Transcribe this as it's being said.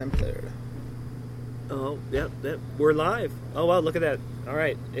Templar. Oh, yep. We're live. Oh, wow, look at that. All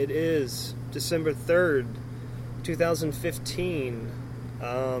right, it is December 3rd, 2015.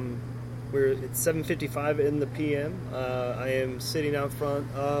 It's 7:55 in the p.m. I am sitting out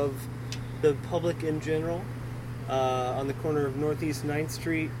front of the Public in General on the corner of Northeast 9th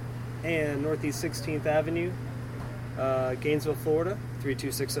Street and Northeast 16th Avenue, Gainesville, Florida,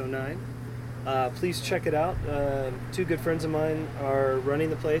 32609. Please check it out. Two good friends of mine are running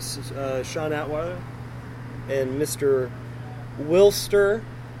the place, Sean Atwater and Mr. Wilster.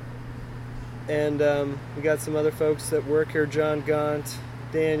 And we got some other folks that work here, John Gaunt,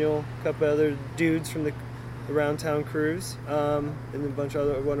 Daniel, a couple other dudes from the Around Town Cruise, and a bunch of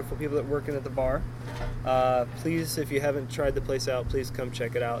other wonderful people that are working at the bar. Please, if you haven't tried the place out, please come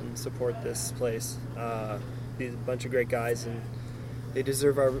check it out and support this place. These a bunch of great guys, and they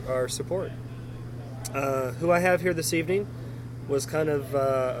deserve our support. Who I have here this evening was kind of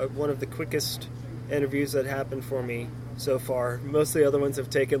one of the quickest interviews that happened for me so far. Most of the other ones have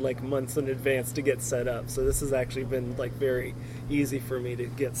taken like months in advance to get set up, so this has actually been like very easy for me to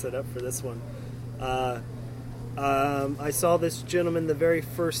get set up for this one. I saw this gentleman the very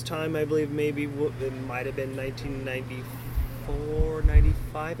first time, I believe maybe it might have been 1994,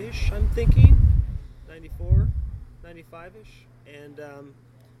 95-ish, I'm thinking. 94, 95-ish. And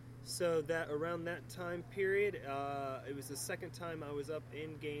so that around that time period, it was the second time I was up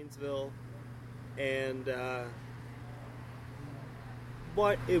in Gainesville, and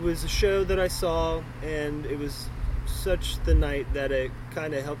it was a show that I saw, and it was such the night that it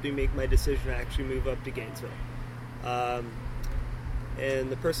kind of helped me make my decision to actually move up to Gainesville. And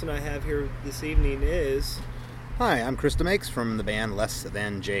the person I have here this evening is... Hi, I'm Chris Demakes from the band Less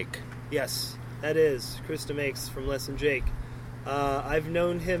Than Jake. Yes, that is Chris Demakes from Less Than Jake. I've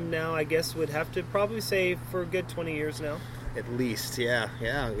known him now, I guess would have to probably say for a good 20 years now. At least, yeah.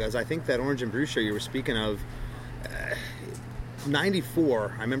 Because I think that Orange and Brew show you were speaking of,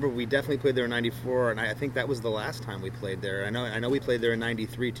 94. I remember we definitely played there in 94, and I think that was the last time we played there. I know we played there in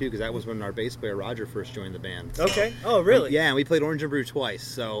 93 too, because that was when our bass player Roger first joined the band. Okay. Oh, really? Yeah, and we played Orange and Brew twice.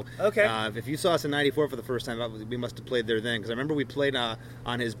 So okay. If you saw us in 94 for the first time, we must have played there then, because I remember we played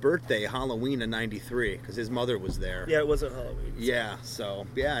on his birthday, Halloween in 93, because his mother was there. Yeah, it wasn't Halloween. So. Yeah, so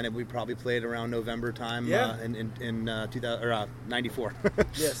yeah, and we probably played around November time. Yeah. In 2000 or 94.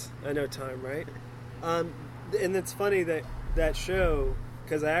 Yes, I know time, right? And it's funny that show,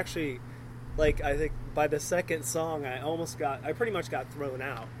 because I actually, I think by the second song I pretty much got thrown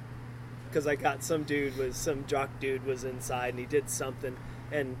out, because I got some jock dude was inside and he did something,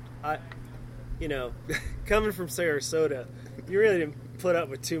 and I, coming from Sarasota, you really didn't put up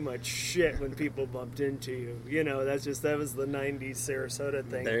with too much shit when people bumped into you. That was the 90s Sarasota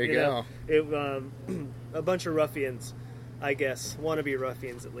thing. There you go. A bunch of ruffians, I guess, wannabe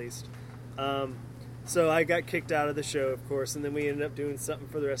ruffians at least. So I got kicked out of the show, of course, and then we ended up doing something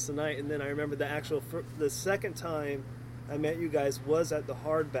for the rest of the night. And then I remember the second time I met you guys was at the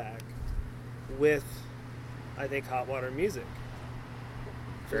Hardback with, I think, Hot Water Music.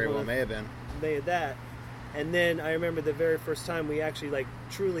 Very well may have been. Made that. And then I remember the very first time we actually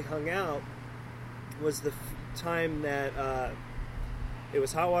truly hung out was the time that it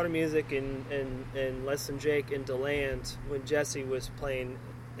was Hot Water Music and Less Than Jake in DeLand when Jesse was playing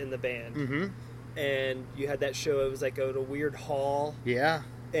in the band. Mm-hmm. And you had that show, it was at a weird hall. Yeah.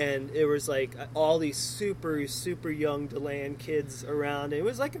 And it was all these super, super young DeLand kids around. It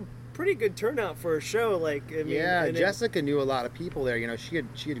was a pretty good turnout for a show. Jessica knew a lot of people there. She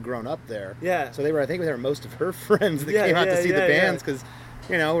had grown up there. Yeah. So I think they were most of her friends that came out to see the bands, because,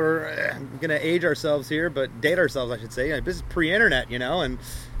 we're going to age ourselves here, but date ourselves, I should say. This is pre-internet, and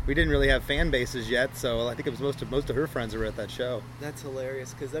we didn't really have fan bases yet, so I think it was most of her friends were at that show. That's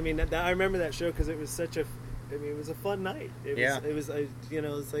hilarious, because I remember that show because it was it was a fun night. It's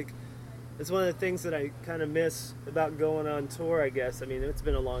one of the things that I kind of miss about going on tour, I guess. It's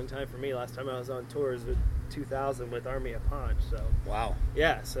been a long time for me. Last time I was on tour was 2000 with Army of Punch. So wow.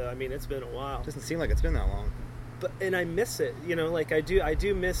 Yeah, so it's been a while. Doesn't seem like it's been that long. And I miss it. I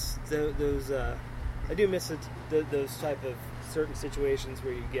do miss those. I do miss those type of certain situations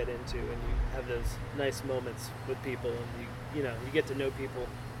where you get into and you have those nice moments with people, and you get to know people.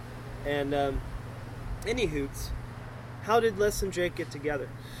 And any hoots, how did Les and Jake get together?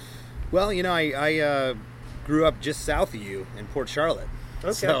 Well, I grew up just south of you in Port Charlotte.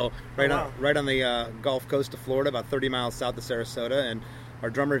 Okay. So right on the Gulf Coast of Florida, about 30 miles south of Sarasota, and our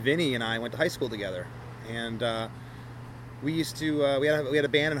drummer Vinny and I went to high school together. And we used to we had a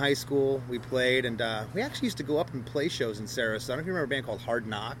band in high school. We played, and we actually used to go up and play shows in Sarasota. I don't know if you remember a band called Hard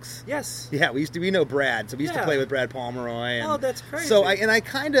Knocks. Yes. Yeah, we know Brad, so we used to play with Brad Pomeroy. And that's crazy. So I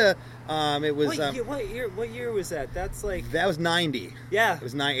kind of it was what year was that? That's like that was 90. Yeah, it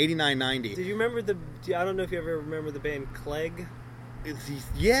was 89, 90. Did you remember I don't know if you ever remember the band Clegg.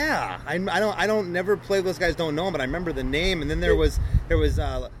 Yeah, I don't never play with those guys. Don't know them, but I remember the name. And then there was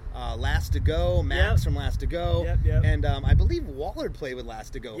Last to Go, Max from Last to Go, and I believe Wallard played with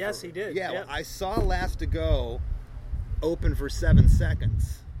Last to Go. Yes, he did. Yeah, well, I saw Last to Go open for 7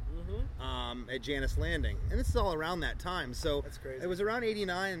 Seconds at Janice Landing, and this is all around that time. So that's crazy. It was around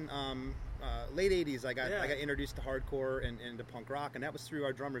 '89, late '80s. I got introduced to hardcore and to punk rock, and that was through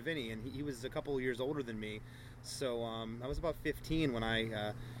our drummer Vinny, and he was a couple of years older than me. So I was about 15 when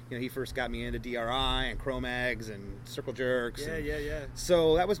he first got me into DRI and Cro-Mags and Circle Jerks. Yeah.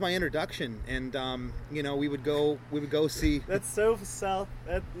 So that was my introduction, and we would go see. That's so south.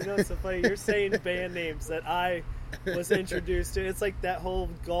 It's so funny. You're saying band names that I was introduced to. It's like that whole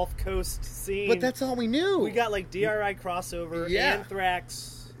Gulf Coast scene. But that's all we knew. We got like DRI Crossover,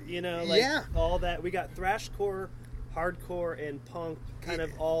 Anthrax, all that. We got thrashcore, hardcore, and punk kind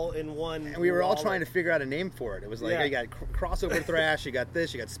of all in one. And we were all trying to figure out a name for it. It was like, you got crossover thrash, you got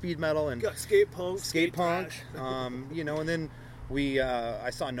this, you got speed metal, and you got skate punk. And then I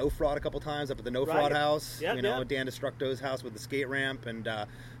saw No Fraud a couple times up at the No Fraud house, Dan Destructo's house with the skate ramp, and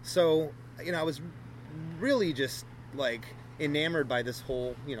so I was really just like enamored by this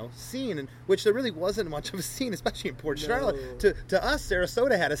whole scene, and which there really wasn't much of a scene, especially in Port Charlotte. To us,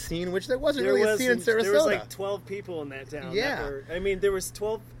 Sarasota had a scene, which there wasn't really a scene in Sarasota. There was like 12 people in that town. Yeah, there was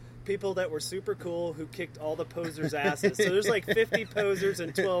 12 people that were super cool who kicked all the posers' asses. So there's like 50 posers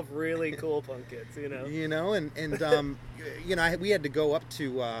and 12 really cool punk kids. We had to go up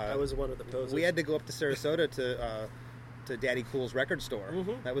to. I was one of the posers. We had to go up to Sarasota to Daddy Cool's record store.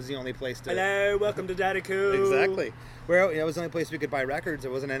 That was the only place to... Hello, welcome to Daddy Cool. Exactly. Well, it was the only place we could buy records.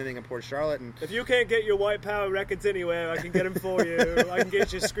 There wasn't anything in Port Charlotte. And if you can't get your White Power records anywhere, I can get them for you. I can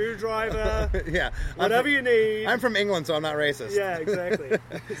get you a screwdriver. Yeah. Whatever you need. I'm from England, so I'm not racist. Yeah, exactly.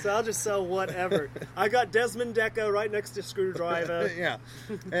 So I'll just sell whatever. I got Desmond Decker right next to Screwdriver. Yeah.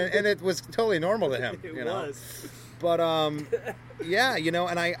 And it was totally normal to him. It was. But, and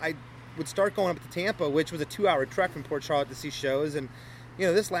I would start going up to Tampa, which was a 2-hour trek from Port Charlotte to see shows, and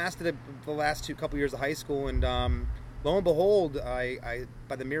this lasted the last couple years of high school, and lo and behold, I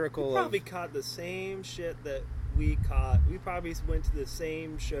by the miracle probably caught the same shit that we caught. We probably went to the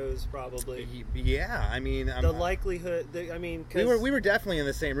same shows, probably. Yeah, I mean, the likelihood. Cause we were definitely in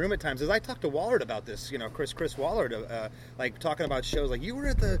the same room at times. As I talked to Wallard about this, Chris Wallard, like talking about shows, like you were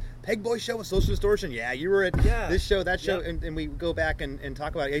at the Peg Boy show with Social Distortion. Yeah, you were at this show, that show, and we go back and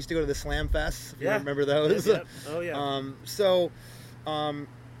talk about it. I used to go to the Slam Fest. If you remember those? Yep. Oh yeah.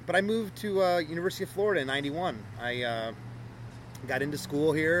 But I moved to University of Florida in '91. I got into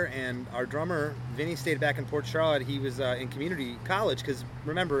school here, and our drummer Vinny stayed back in Port Charlotte. He was in community college because,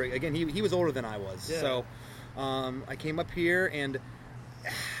 remember, again, he was older than I was. So I came up here, and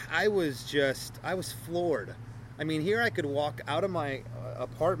I was floored. I mean, here I could walk out of my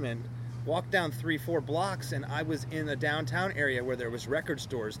apartment, walk down 3-4 blocks, and I was in a downtown area where there was record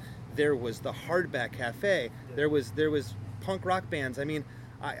stores. There was the Hardback Cafe. There was punk rock bands. I mean,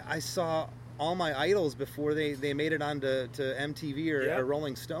 I saw all my idols before they made it onto MTV or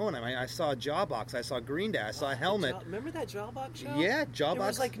Rolling Stone. I mean, I saw Jawbox, I saw Green Day, I saw Helmet. Remember that Jawbox show? Yeah, Jawbox. There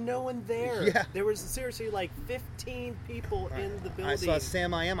was like no one there. Yeah. There was seriously like 15 people in the building. I saw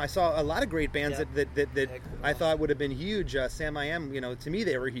Sam I Am. I saw a lot of great bands that I thought would have been huge. Sam I Am, to me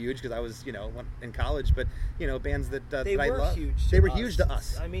they were huge because I was, in college. But bands that they I were loved, huge. They were huge to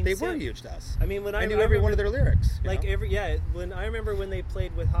us. I mean, they were huge to us. I mean, when I knew every one of their lyrics. Like when I remember when they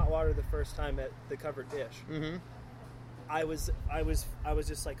played with Hot Water the first time at the Covered Dish. Mm-hmm. I was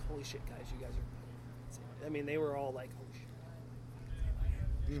just like, holy shit, guys, you guys are. I mean, they were all like, holy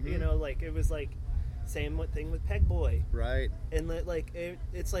shit. Mm-hmm. Like it was like same thing with Peg Boy, right? And like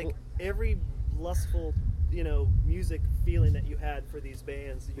it's like every lustful music feeling that you had for these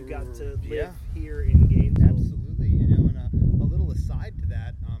bands that you got to live here in Gainesville. Absolutely, and a little aside to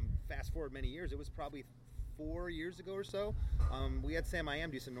that, fast forward many years, it was probably 4 years ago or so, we had Sam I Am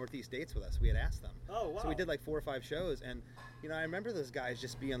do some Northeast dates with us. We had asked them. Oh, wow. So we did like 4 or 5 shows, and I remember those guys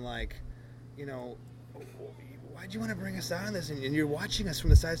just being like, why'd you want to bring us out on this? And you're watching us from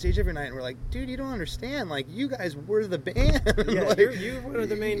the side stage every night, and we're like, dude, you don't understand. Like, you guys were the band. Yeah, like, you're one of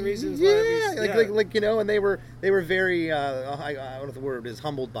the main reasons why and they were very, I don't know if the word is,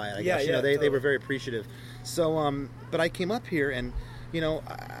 humbled by it, I guess. They were very appreciative. So, but I came up here, and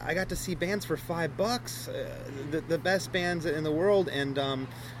I got to see bands for $5, the best bands in the world, and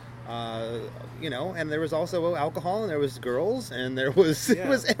and there was also alcohol, and there was girls, and there was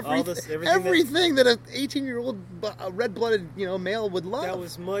everything that an 18-year-old red-blooded red-blooded male would love. That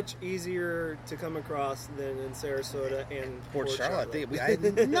was much easier to come across than in Sarasota and Port Charlotte. I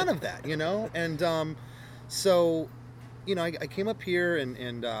had none of that, and so I came up here, and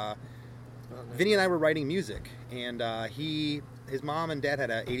Vinny and I were writing music, and his mom and dad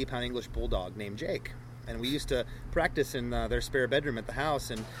had an 80-pound English bulldog named Jake. And we used to practice in their spare bedroom at the house.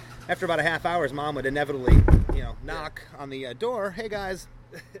 And after about a half hour, his mom would inevitably, knock on the door. Hey, guys.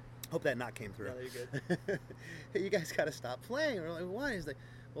 Hope that knock came through. No, you're good. Hey, you guys got to stop playing. And we're like, why? He's like,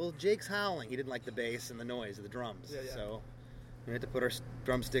 well, Jake's howling. He didn't like the bass and the noise of the drums. Yeah. So we had to put our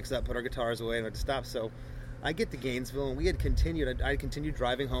drumsticks up, put our guitars away, and we had to stop. So I get to Gainesville, and we had continued. I continued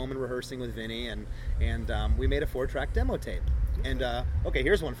driving home and rehearsing with Vinny, and we made a 4-track demo tape. And, okay,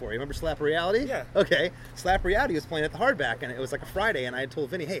 here's one for you. Remember Slap Reality? Yeah. Okay. Slap Reality was playing at the Hardback, and it was like a Friday, and I had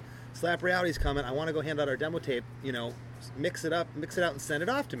told Vinny, hey, Slap Reality's coming. I want to go hand out our demo tape, mix it out, and send it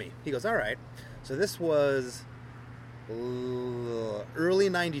off to me. He goes, all right. So this was early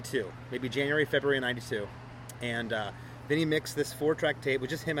 92, maybe January, February 92. And Vinny mixed this 4-track tape with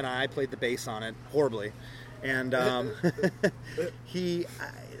just him and I, played the bass on it horribly. And he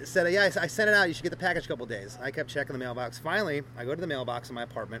said, yeah, I sent it out. You should get the package a couple days. I kept checking the mailbox. Finally, I go to the mailbox in my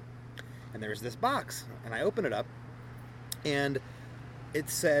apartment, and there's this box. And I open it up, and it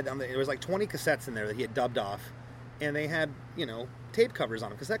said, there was like 20 cassettes in there that he had dubbed off. And they had, tape covers on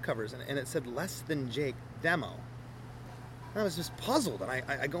them, cassette covers. And it said, Less Than Jake Demo. And I was just puzzled. And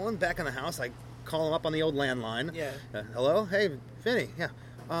I go in back in the house. I call him up on the old landline. Yeah. Hello? Hey, Vinny. Yeah.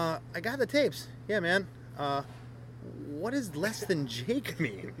 I got the tapes. Yeah, man. What does Less Than Jake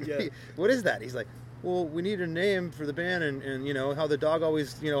mean? Yeah. What is that? He's like, well, we need a name for the band, and how the dog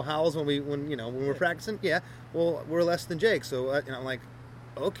always howls when we're practicing. Yeah, well, we're Less Than Jake. So I'm like,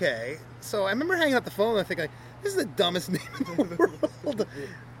 okay. So I remember hanging up the phone and I think like, this is the dumbest name in the world.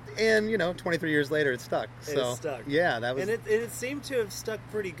 And 23 years later, it stuck. So it stuck. Yeah, that was. And it seemed to have stuck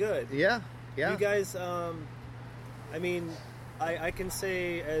pretty good. Yeah. You guys, I can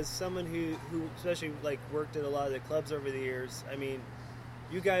say, as someone who especially like worked at a lot of the clubs over the years,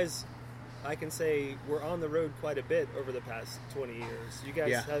 you guys, I can say, were on the road quite a bit over the past 20 years. You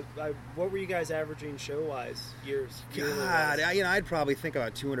guys have, what were you guys averaging show-wise years? God, I'd probably think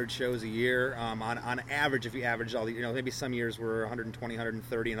about 200 shows a year on average. If you averaged all the, maybe some years were 120,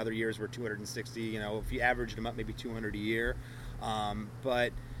 130, and other years were 260. If you averaged them up, maybe 200 a year.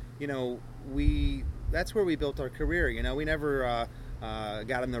 But that's where we built our career. We never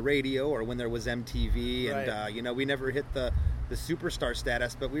got on the radio or when there was MTV, right. And we never hit the superstar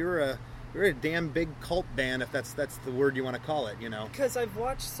status. But we were a damn big cult band, if that's the word you want to call it. Because I've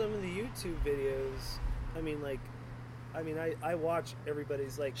watched some of the YouTube videos. I watch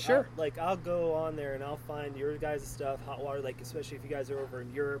everybody's Sure. I'll go on there and I'll find your guys' stuff, Hot Water, especially if you guys are over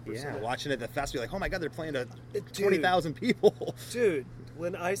in Europe or something. Watching it at the festival, oh my God, they're playing to 20,000 people. Dude,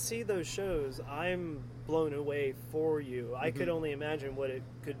 when I see those shows, I'm blown away for you. Mm-hmm. I could only imagine what it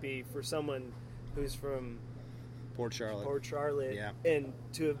could be for someone who's from Port Charlotte, yeah. And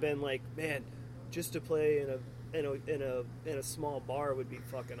to have been like, man, just to play in a small bar would be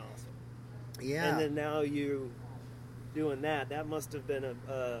fucking awesome. Yeah. And then now you doing that must have been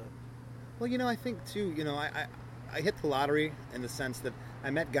a Well, I think too, I hit the lottery in the sense that I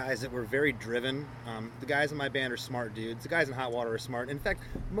met guys that were very driven. The guys in my band are smart dudes. The guys in Hot Water are smart. In fact,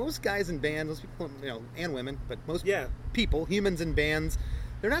 most guys in bands, most people, and women, but most people, humans in bands,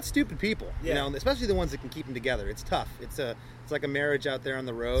 they're not stupid people. Especially the ones that can keep them together. It's tough. It's like a marriage out there on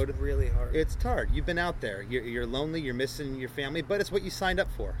the road. It's really hard. It's hard. You've been out there. You're lonely. You're missing your family, but it's what you signed up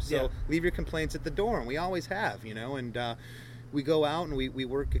for. So leave your complaints at the door, and we always have. And we go out and we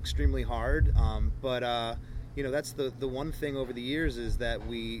work extremely hard. But that's the one thing over the years is that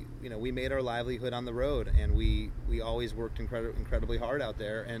we made our livelihood on the road, and we always worked incredibly hard out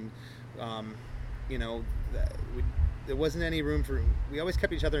there, and there wasn't any room for. We always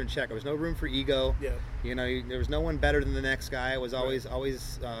kept each other in check. There was no room for ego. Yeah. There was no one better than the next guy. It was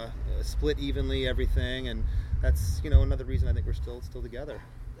always split evenly everything, and that's another reason I think we're still together.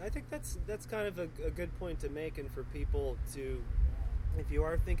 I think that's kind of a good point to make, and for people to, if you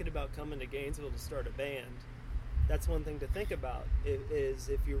are thinking about coming to Gainesville to start a band, that's one thing to think about. Is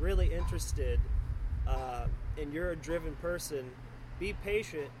if you're really interested, and you're a driven person, be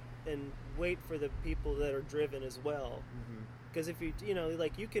patient and wait for the people that are driven as well. Because if you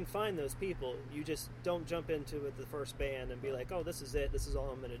you can find those people, you just don't jump into it the first band and be like, oh, this is it, this is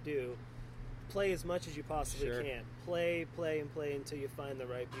all I'm going to do. play as much as you possibly Sure. can. Play until you find the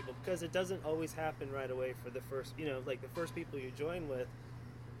right people, because it doesn't always happen right away for the first, like the first people you join with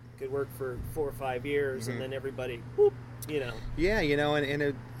could work for 4 or 5 years, and then everybody, whoop, Yeah,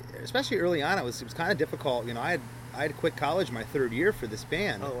 and especially early on, it was kind of difficult. I had quit college my third year for this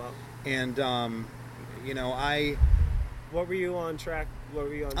band. Oh, wow. And What were you on track?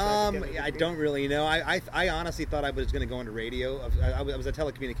 I don't really know. I honestly thought I was going to go into radio. I was a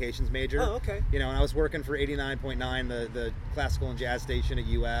telecommunications major. Oh, okay. And I was working for 89.9, the classical and jazz station at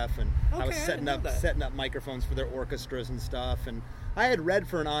UF, and I was setting up microphones for their orchestras and stuff. And I had read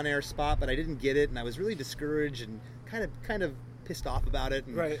for an on-air spot, but I didn't get it, and I was really discouraged and kind of pissed off about it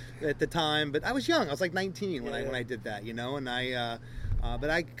at the time. But I was young. I was like 19 when I did that, and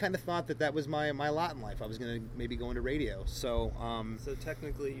but I kind of thought that was my lot in life. I was going to maybe go into radio. So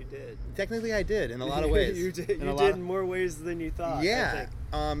technically you did. Technically I did, in a lot of ways. You did in more ways than you thought. Yeah.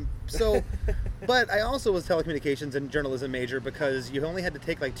 But I also was telecommunications and journalism major because you only had to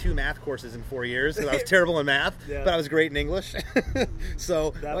take like 2 math courses in 4 years. Because I was terrible in math, but I was great in English.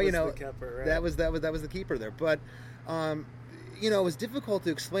 So that was the keeper, right? That was the keeper there. But it was difficult to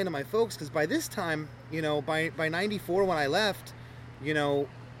explain to my folks because by this time, by 94 when I left,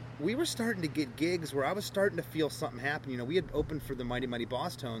 we were starting to get gigs where I was starting to feel something happen. We had opened for the Mighty Mighty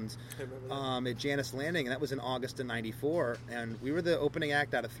Boss Tones at Janus Landing, and that was in August of 94, and we were the opening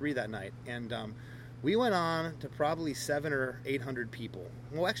act out of 3 that night. And we went on to probably 700 or 800 people.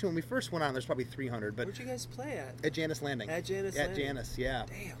 Well, actually, when we first went on, there's probably 300. But where'd you guys play at? At Janus Landing. At Janus Landing? At Janus, yeah.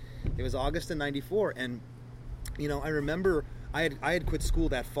 Damn. It was August of 94, and, I remember I had quit school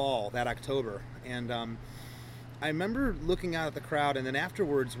that fall, that October, and I remember looking out at the crowd, and then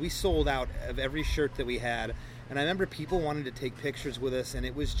afterwards we sold out of every shirt that we had, and I remember people wanted to take pictures with us, and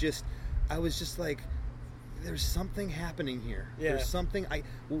I was just like, there's something happening here. Yeah. There's something.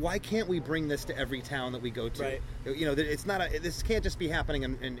 Why can't we bring this to every town that we go to? Right. It's not. This can't just be happening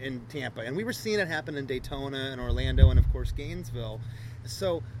in Tampa, and we were seeing it happen in Daytona and Orlando and of course Gainesville.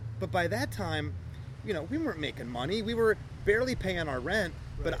 So, but by that time, we weren't making money. We were barely paying our rent,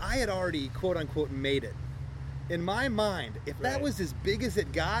 but I had already quote unquote made it. In my mind, if that was as big as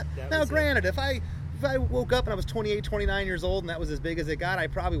it got, now granted, if I woke up and I was 28, 29 years old and that was as big as it got, I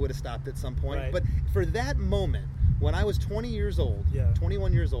probably would have stopped at some point. Right. But for that moment, when I was 20 years old,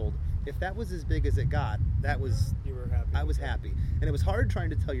 21 years old, if that was as big as it got, you were happy. I was happy. And it was hard trying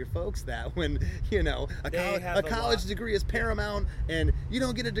to tell your folks that when, a college degree is paramount and you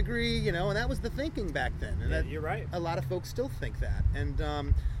don't get a degree, and that was the thinking back then. And you're right. A lot of folks still think that.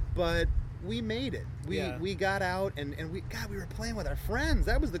 And, but we made it. We got out and we were playing with our friends.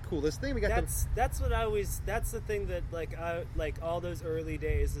 That was the coolest thing. That's the thing that like all those early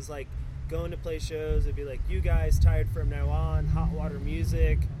days is like going to play shows. It'd be like, you guys Tired From Now On, Hot Water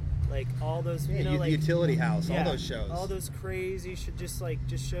Music, like all those Utility House, all those shows, all those crazy just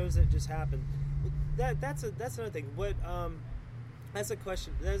shows that just happened. That's another thing. What that's a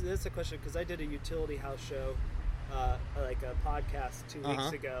question. That's a question because I did a Utility House show, like a podcast 2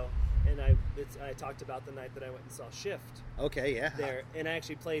 weeks ago. And I talked about the night that I went and saw Shift. Okay, yeah. There, and I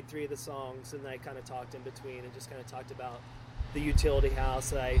actually played 3 of the songs, and I kind of talked in between, and just kind of talked about the Utility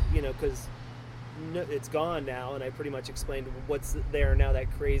House. Because it's gone now, and I pretty much explained what's there now.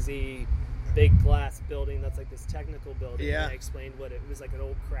 That crazy big glass building that's like this technical building. Yeah. And I explained what it was like, an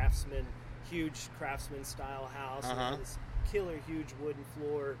old huge craftsman style house, and this killer huge wooden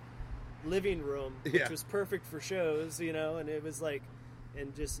floor living room, which was perfect for shows. And it was like.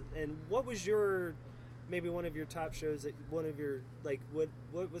 And what was maybe one of your top shows that one of your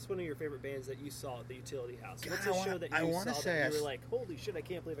what was one of your favorite bands that you saw at the Utility House? What's a show that you saw that you were like, holy shit, I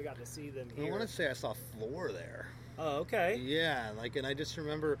can't believe I got to see them here? I want to say I saw Floor there. Oh, okay. Yeah, and I just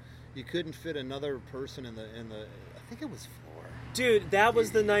remember you couldn't fit another person in the I think it was Floor. Dude, that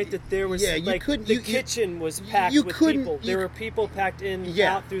was the night that there was the kitchen was packed with people. There were people packed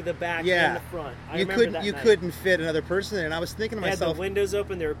out through the back and the front. I remember that night. Couldn't fit another person in, and I was thinking to myself, they had the windows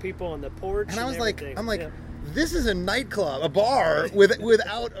open, there were people on the porch. And I was like, this is a nightclub, a bar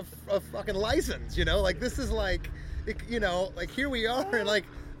without a fucking license, this is like here we are, and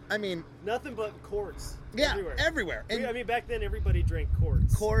I mean, nothing but quarts. Yeah, everywhere. And back then everybody drank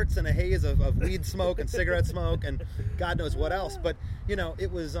quarts. Quarts and a haze of weed smoke and cigarette smoke and God knows what else. But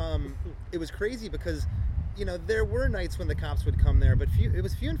it was crazy because there were nights when the cops would come there, but it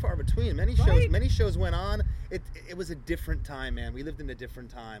was few and far between. Many shows went on. It was a different time, man. We lived in a different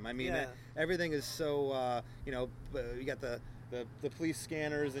time. I mean, everything is so you got the police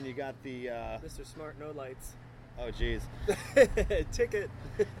scanners and you got the Mr. Smart No Lights. Oh, geez. Ticket.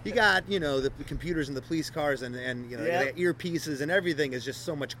 You got, the computers in the police cars and the earpieces and everything is just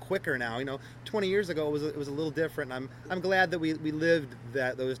so much quicker now. 20 years ago it was a little different. And I'm glad that we lived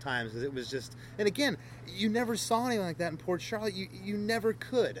those times. It was just, and again, you never saw anything like that in Port Charlotte. You never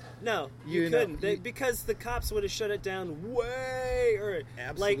could. No, you couldn't. Because the cops would have shut it down way early.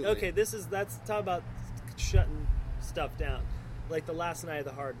 Absolutely. Like, okay, that's talk about shutting stuff down. Like the last night of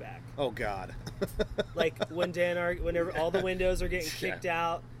the hardback. Oh God! Like whenever all the windows are getting kicked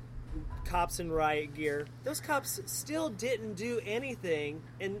out, cops in riot gear. Those cops still didn't do anything,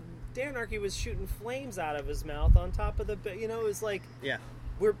 and Dan Archie was shooting flames out of his mouth on top of the. It was like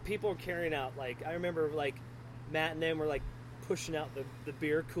where people were carrying out. Like I remember, like Matt and them were like pushing out the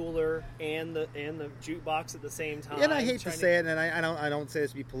beer cooler and the jukebox at the same time. Yeah, and I hate to say it, and I don't say this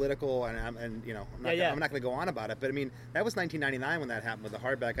to be political, and I'm not going to go on about it, but I mean that was 1999 when that happened with the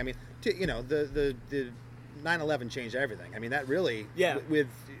hardback. I mean, the 9/11 changed everything. I mean that really with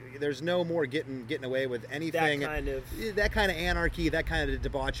there's no more getting away with anything. That kind of anarchy, that kind of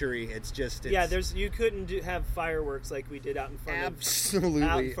debauchery. It's you couldn't have fireworks like we did out in front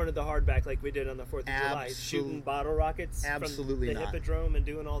of the hardback, like we did on the 4th of July, shooting bottle rockets from the Hippodrome and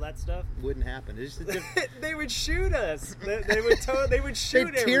doing all that stuff. Wouldn't happen. They would shoot us. They would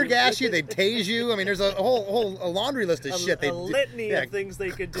shoot. They'd tear gas you. They'd tase you. I mean, there's a whole laundry list of shit. A litany of things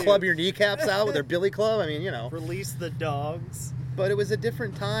they could do. Club your kneecaps out with their billy club. I mean, release the dogs. But it was a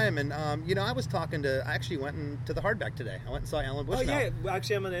different time, and I was talking to. I actually went to the hardback today. I went and saw Alan Bushnell. Oh yeah,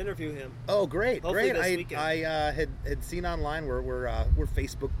 actually, I'm going to interview him. Oh, great, Hopefully great! This weekend. I had seen online we're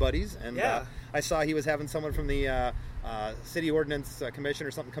Facebook buddies, and I saw he was having someone from the City Ordinance Commission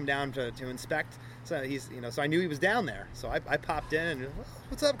or something come down to inspect. So he's so I knew he was down there. So I popped in and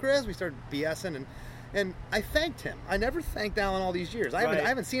what's up, Chris? We started BSing and I thanked him. I never thanked Alan all these years. I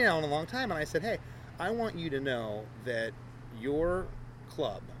haven't seen Alan in a long time, and I said, hey, I want you to know that your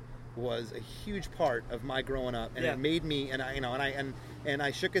club was a huge part of my growing up, and it made me. And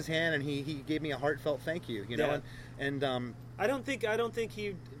I shook his hand, and he gave me a heartfelt thank you. I don't think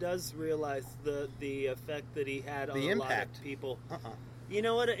he does realize the effect that he had on a lot of people. You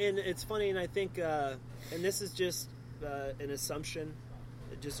know what? And it's funny, and I think, and this is just an assumption,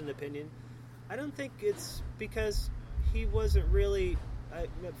 just an opinion. I don't think it's because he wasn't really.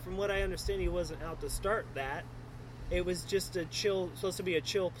 From what I understand, he wasn't out to start that. It was just supposed to be a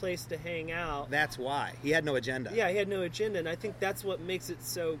chill place to hang out. That's why. He had no agenda. Yeah, he had no agenda, and I think that's what makes it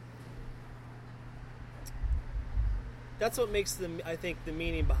so... That's what makes the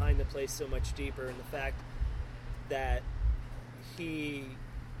meaning behind the place so much deeper, and the fact that he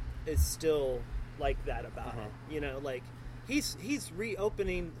is still like that about it. Like, he's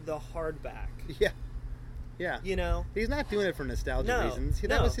reopening the hardback. Yeah. Yeah. He's not doing it for nostalgia reasons.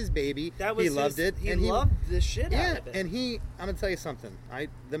 That was his baby. He loved it. He loved the shit out of it. And I'm going to tell you something.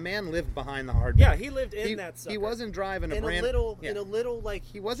 The man lived behind the hardback. Yeah, he lived in that sucker. He wasn't driving in a little like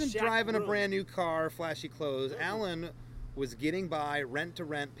he wasn't driving a brand new car, flashy clothes. Mm-hmm. Alan was getting by rent to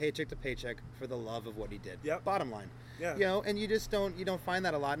rent, paycheck to paycheck for the love of what he did. Yep. Bottom line. Yeah. And you just don't find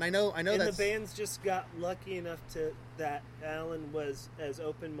that a lot. And I know and the bands just got lucky enough that Alan was as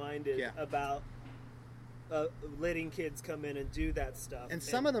open-minded about letting kids come in and do that stuff. And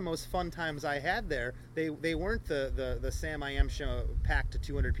some of the most fun times I had there, they weren't the Sam I Am show packed to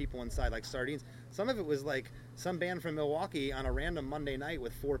 200 people inside like sardines. Some of it was like some band from Milwaukee on a random Monday night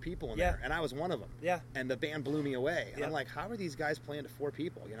with 4 people in there, and I was one of them. Yeah. And the band blew me away. And I'm like, how are these guys playing to 4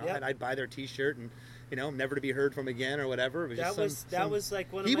 people? And I'd buy their T-shirt and never to be heard from again or whatever. It was that was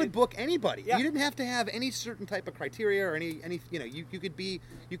like one of he would book anybody. Yeah. You didn't have to have any certain type of criteria or any you could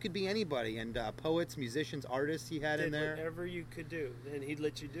be anybody. And poets, musicians, artists he had in there. Whatever you could do, and he'd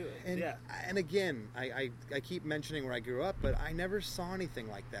let you do it. And again, I keep mentioning where I grew up, but I never saw anything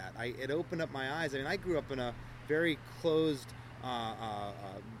like that. It opened up my eyes. I mean, I grew up in a very closed,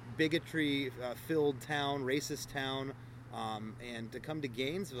 bigotry-filled town, racist town. And to come to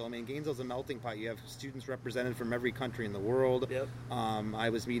Gainesville, I mean, Gainesville's a melting pot. You have students represented from every country in the world. Yep. I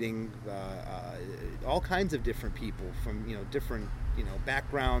was meeting all kinds of different people from different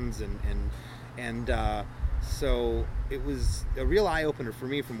backgrounds, and so it was a real eye opener for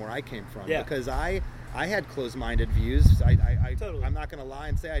me from where I came from because I had closed-minded views. Totally. I'm not going to lie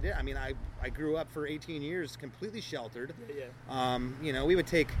and say I did. I mean, I grew up for 18 years completely sheltered. Yeah. We would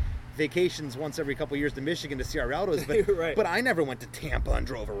take vacations once every couple of years to Michigan to see our relatives, but right. But I never went to Tampa and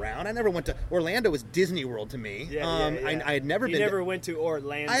drove around. I never went to Orlando. Was Disney World to me. I had never been. You never went to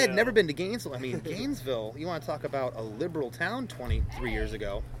Orlando. I had never been to Gainesville. I mean, Gainesville. You want to talk about a liberal town 23 years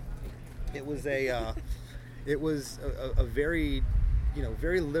ago? It was a very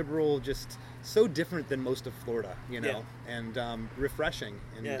very liberal, just so different than most of Florida, and refreshing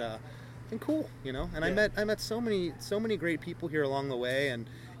and cool, And I met so many great people here along the way, and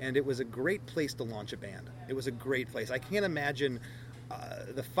it was a great place to launch a band. It was a great place. I can't imagine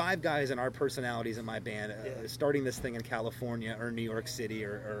the 5 guys and our personalities in my band starting this thing in California or New York City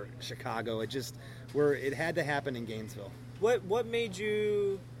or Chicago. It had to happen in Gainesville. What made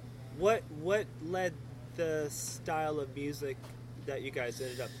you? What led the style of music that you guys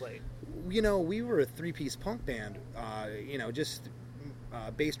ended up playing? We were a 3-piece punk band. Just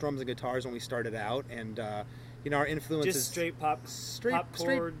bass, drums, and guitars when we started out, and our influences just straight pop,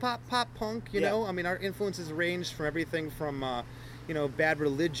 straight pop punk. Our influences ranged from everything from Bad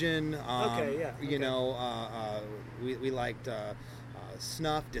Religion. We liked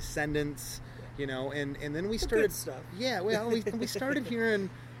Snuff, Descendants. And then we started good stuff. Yeah, well, we started hearing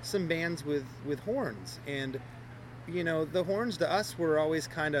some bands with horns, and the horns to us were always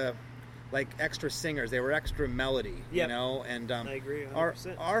kind of like extra singers. They were extra melody, and I agree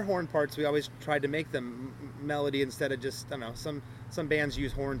 100%. Our horn parts, we always tried to make them melody instead of just, some bands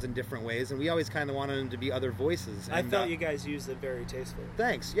use horns in different ways, and we always kind of wanted them to be other voices. And, I felt you guys used them very tastefully.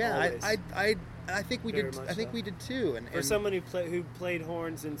 Thanks. Yeah, I think we very did. I think we did too. And for someone who played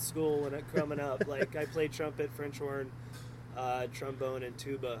horns in school and coming up, like I played trumpet, French horn, trombone, and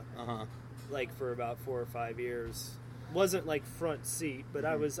tuba, like for about 4 or 5 years. Wasn't like front seat, but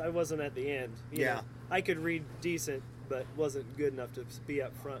I wasn't at the end. You know? I could read decent, but wasn't good enough to be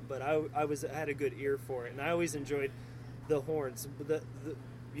up front. But I had a good ear for it, and I always enjoyed the horns.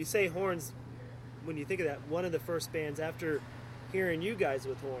 You say horns, when you think of that, one of the first bands after hearing you guys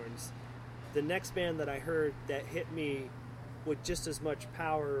with horns, the next band that I heard that hit me with just as much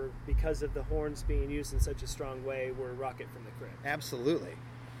power because of the horns being used in such a strong way were Rocket from the Crypt. Absolutely.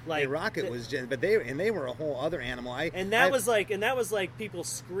 Like Rocket was, but they were a whole other animal. That was like people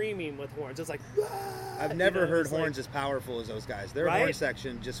screaming with horns. It's like, I've never heard horns as powerful as those guys. Their horn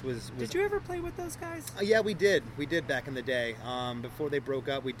section just was. Did you ever play with those guys? Yeah, we did. We did back in the day. Before they broke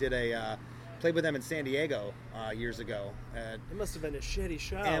up, we did played with them in San Diego years ago. It must have been a shitty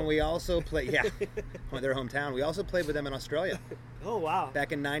show. And we also played, their hometown. We also played with them in Australia. Oh wow!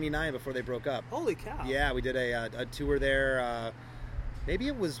 Back in '99, before they broke up. Holy cow! Yeah, we did a tour there. Maybe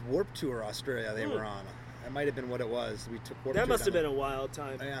it was Warped Tour Australia they were on. That might have been what it was. We took Warped Tour. That must have been a wild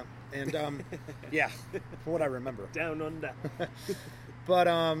time. Yeah, and from what I remember. Down under. But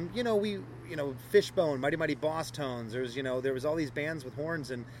Fishbone, Mighty Mighty Boss Tones. There was all these bands with horns,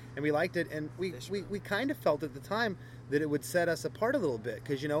 and we liked it, and we kind of felt at the time that it would set us apart a little bit,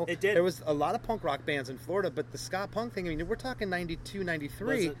 because it did. There was a lot of punk rock bands in Florida, but the ska punk thing, we're talking 92,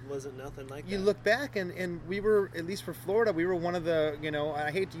 93. Wasn't nothing like that. You look back, and we were, at least for Florida, we were one of the,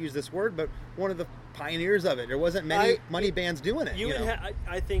 I hate to use this word, but one of the pioneers of it. There wasn't many bands doing it.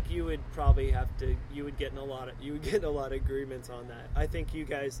 I think you would probably have to. You would get in a lot of agreements on that. I think you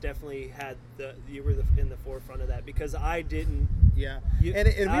guys definitely had you were in the forefront of that, because I didn't. Yeah, we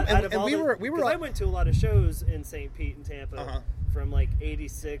were. I went to a lot of shows in St. Pete and Tampa from like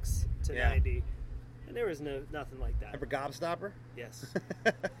 '86 to '90. And there was nothing like that. Remember Gobstopper? Yes.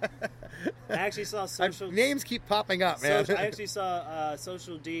 I actually saw Social... Names keep popping up, man. I actually saw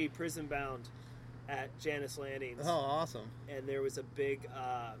Social D, Prison Bound, at Janice Landings. Oh, awesome. And there was a big...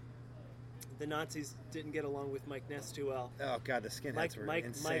 the Nazis didn't get along with Mike Ness too well. Oh, God, the skinheads were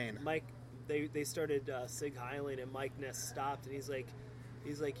insane. They started Sig Heiling, and Mike Ness stopped, and he's like,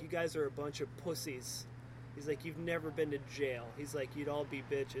 you guys are a bunch of pussies. He's like, you've never been to jail. He's like, you'd all be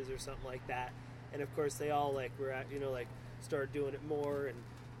bitches or something like that. And of course, they all started doing it more and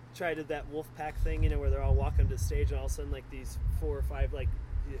tried that wolf pack thing, where they're all walking to the stage, and all of a sudden, like these 4 or 5 like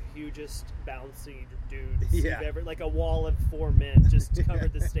the hugest bouncy dudes you've ever, like a wall of 4 men just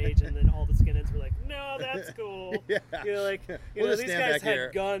covered the stage, and then all the skinheads were like, "No, that's cool." Yeah. These guys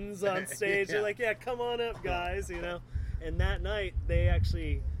had guns on stage. They're like, "Yeah, come on up, guys," And that night, they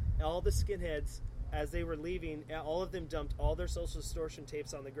actually, all the skinheads, as they were leaving, all of them dumped all their Social Distortion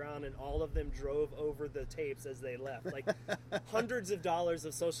tapes on the ground, and all of them drove over the tapes as they left. Like hundreds of dollars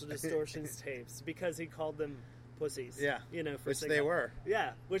of Social Distortion's tapes, because he called them pussies. Yeah. For which they were.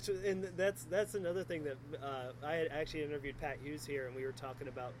 Yeah. And that's another thing that I had actually interviewed Pat Hughes here, and we were talking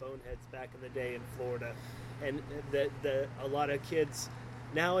about boneheads back in the day in Florida, and that a lot of kids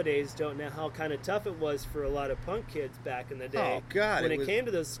nowadays don't know how kind of tough it was for a lot of punk kids back in the day. Oh God! When it came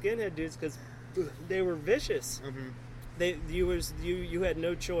to those skinhead dudes, because they were vicious. Mm-hmm. You had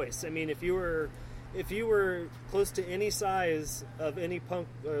no choice. I mean, if you were close to any size of any punk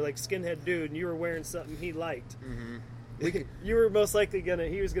or like skinhead dude, and you were wearing something he liked, mm-hmm. you were most likely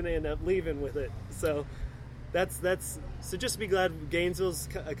he was gonna end up leaving with it. So So just be glad Gainesville's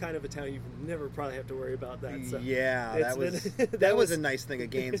kind of a town you never probably have to worry about that. So yeah, that was a nice thing of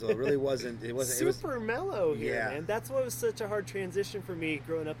Gainesville. It really wasn't. It wasn't super mellow here, yeah. man. That's what was such a hard transition for me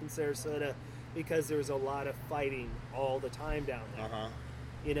growing up in Sarasota, because there was a lot of fighting all the time down there.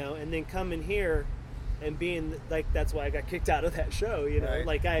 You know, and then coming here and being like, that's why I got kicked out of that show. You know, right.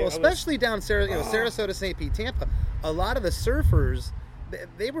 like especially down Sarasota, St. Pete, Tampa. A lot of the surfers,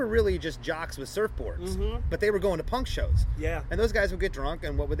 they were really just jocks with surfboards, but they were going to punk shows. Yeah, and those guys would get drunk,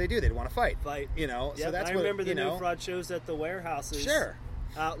 and what would they do? They'd want to fight. You know, so that's I remember the No Fraud shows at the warehouses. Sure,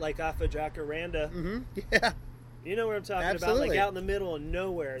 out like off of Jacaranda. Yeah, you know where I'm talking about, like out in the middle of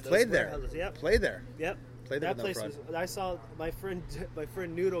nowhere. Those Played warehouses. there. Yep. Played there. Yep. That place was. I saw my friend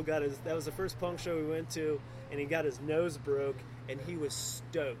Noodle got his. That was the first punk show we went to, and he got his nose broke, and he was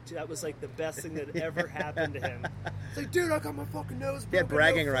stoked. That was like the best thing that ever happened to him. It's like, dude, I got my fucking nose broken. He had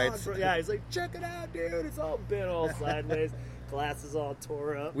bragging rights. Yeah, he's like, check it out, dude. It's all bent all sideways, glasses all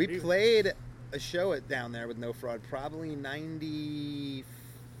tore up. We played a show down there with No Fraud, probably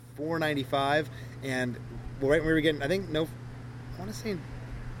 94, 95, and right when we were getting, I want to say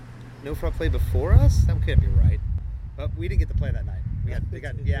No Fraud played before us? That can't be right. But we didn't get to play that night.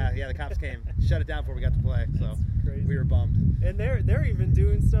 The cops came, shut it down before we got to play. So we were bummed. And they're even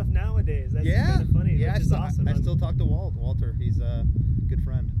doing stuff nowadays. That's kind of funny. Yeah, which is awesome. I still talk to Walter. He's a good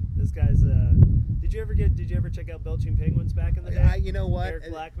friend. This guy's. Did you ever check out Belching Penguins back in the day? You know what? Eric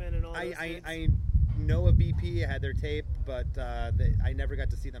Blackman and all those kids? I know of BP. I had their tape, but I never got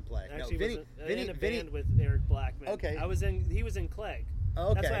to see them play. Actually, Vinny, in a band with Eric Blackman. Okay. He was in Clegg.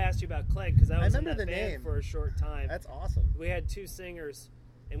 Okay. That's why I asked you about Clegg, because I was in that band name for a short time. That's awesome. We had two singers,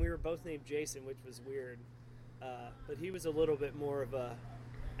 and we were both named Jason, which was weird. But he was a little bit more of a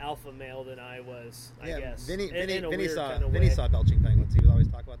alpha male than I was, I guess. Vinny saw Belching Penguins. He would always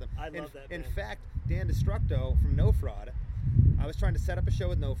talk about them. I love that band. In fact, Dan Destructo from No Fraud, I was trying to set up a show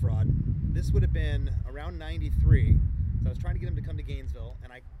with No Fraud. This would have been around 93. So I was trying to get him to come to Gainesville,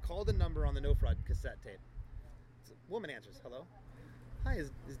 and I called the number on the No Fraud cassette tape. So a woman answers, hello? Hi,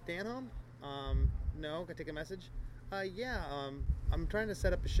 is Dan home? No, can I take a message? I'm trying to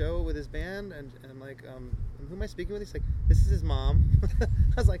set up a show with his band, and I'm like, who am I speaking with? He's like, this is his mom. I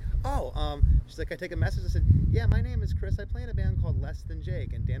was like, she's like, can I take a message? I said, yeah, my name is Chris. I play in a band called Less Than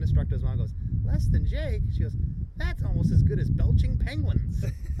Jake. And Dan Destructo's mom goes, Less Than Jake? She goes, that's almost as good as Belching Penguins.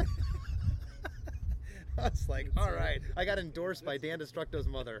 I was like, all right. I got endorsed by Dan Destructo's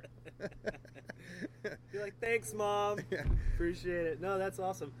mother. You're like, thanks, Mom. Yeah. Appreciate it. No, that's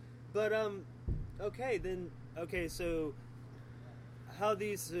awesome. But, so how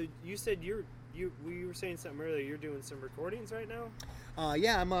these, you said you were saying something earlier, you're doing some recordings right now?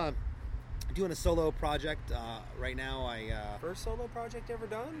 I'm doing a solo project right now. First solo project ever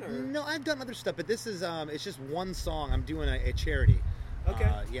done? Or? No, I've done other stuff, but this is, it's just one song. I'm doing a charity. Okay.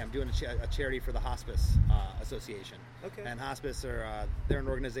 I'm doing a charity for the Hospice Association. Okay. And Hospice they're an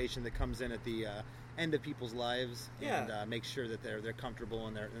organization that comes in at the end of people's lives and makes sure that they're comfortable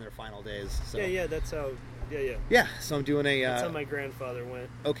in their final days. So. Yeah, that's how. Yeah. Yeah, so I'm doing that's how my grandfather went.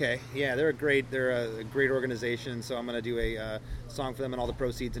 Okay, yeah, they're a great organization. So I'm going to do a song for them, and all the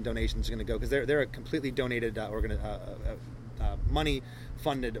proceeds and donations are going to go, because they're a completely donated money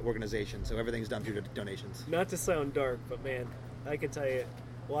funded organization. So everything's done through donations. Not to sound dark, but man, I can tell you,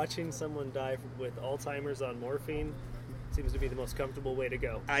 watching someone die with Alzheimer's on morphine seems to be the most comfortable way to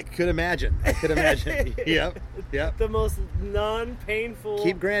go. I could imagine. Yep. The most non-painful.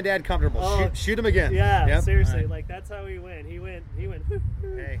 Keep Granddad comfortable. Shoot him again. Yeah, yep. Seriously. Right. Like, that's how he went. He went.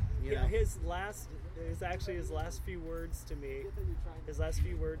 Hey, his last few words to me. His last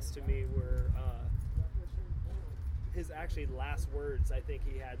few words to me were. His actually last words I think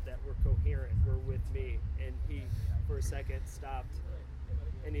he had that were coherent were with me, and he for a second stopped,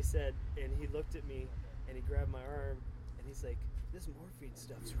 and he said, and he looked at me, and he grabbed my arm, and he's like, this morphine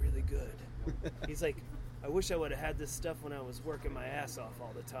stuff's really good. He's like, I wish I would have had this stuff when I was working my ass off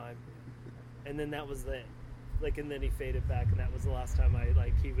all the time. And then that was it. Like, and then he faded back, and that was the last time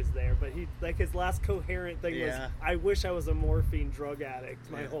he was there. But he, like, his last coherent thing was, I wish I was a morphine drug addict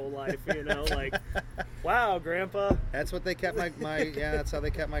my whole life, like, wow, Grandpa. That's what they kept that's how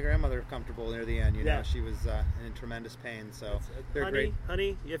they kept my grandmother comfortable near the end, She was in tremendous pain, so they're great.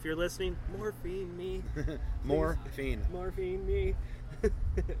 Honey, if you're listening, morphine me. Morphine me.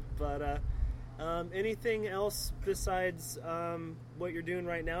 But, anything else besize what you're doing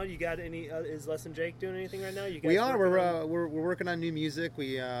right now? You got any? Is Les and Jake doing anything right now? You guys we are. We're working on new music.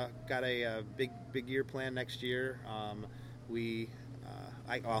 We got a big year planned next year. I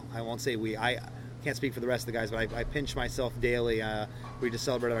won't say we. can't speak for the rest of the guys, but I pinch myself daily. We just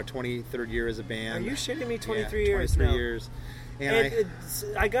celebrated our 23rd year as a band. Are you shitting me? 23 yeah, years 23 now. years. And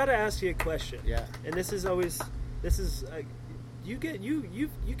I got to ask you a question. Yeah. And this is you get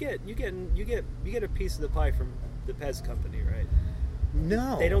a piece of the pie from the Pez company, right?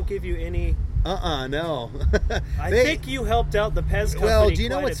 No. They don't give you any. No. I think you helped out the Pez company. Well, do you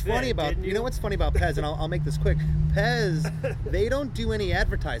know quite what's a bit, funny about didn't you? you know what's funny about Pez, and I'll make this quick. Pez, they don't do any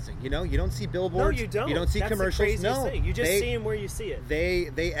advertising. You know, you don't see billboards. No, you don't. You don't see That's commercials. The craziest no, thing. You just see them where you see it.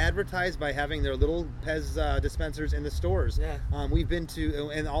 They advertise by having their little Pez dispensers in the stores. Yeah. We've been to,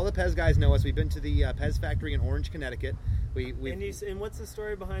 and all the Pez guys know us. We've been to the Pez factory in Orange, Connecticut. And what's the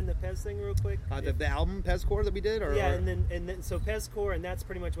story behind the Pez thing, real quick? The album Pezcore that we did, and then so Pezcore, and that's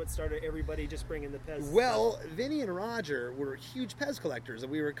pretty much what started everybody just bringing the Pez. Well, Vinny and Roger were huge Pez collectors,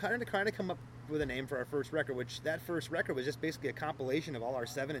 and we were kind of trying to come up with a name for our first record. Which that first record was just basically a compilation of all our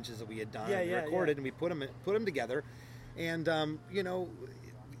 7-inches that we had done, recorded, and we put them together, and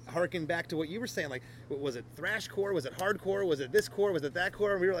harken back to what you were saying, like, was it thrashcore? Was it hardcore? Was it this core? Was it that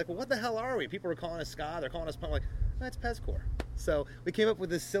core? And we were like, well, what the hell are we? People were calling us ska. They're calling us punk. Like, that's Pezcore. So we came up with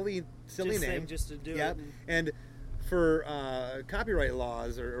this silly name. Just to do it. And for copyright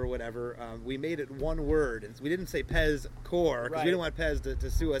laws or whatever, we made it one word. And we didn't say Pezcore because we didn't want Pez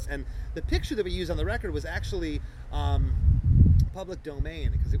to sue us. And the picture that we used on the record was actually public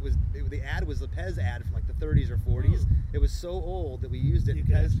domain because the ad was the Pez ad from like the 30s or 40s. It was so old that we used it. You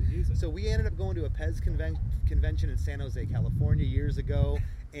could actually use it. So we ended up going to a Pez convention in San Jose, California years ago,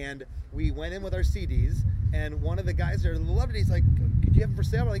 and we went in with our CDs, and one of the guys there loved it. He's like, could you have them for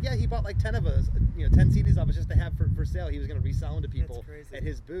sale? We're like, yeah, he bought like 10 of us, 10 CDs of us just to have for sale. He was going to resell them to people at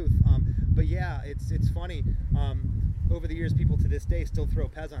his booth. But yeah, it's funny. Over the years, people to this day still throw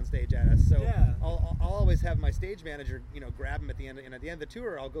Pez on stage at us. So I'll always have my stage manager, grab them at the end. And at the end of the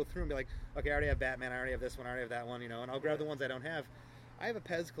tour, I'll go through and be like, okay, I already have Batman, I already have this one, I already have that one, and I'll grab the ones I don't have. I have a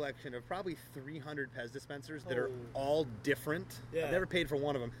Pez collection of probably 300 Pez dispensers that are all different. Yeah. I've never paid for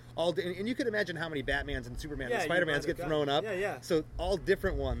one of them. And you can imagine how many Batmans and Supermans and Spider-Mans get thrown up. Yeah. So all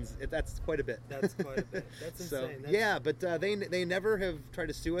different ones. That's quite a bit. That's quite a bit. That's insane. But they never have tried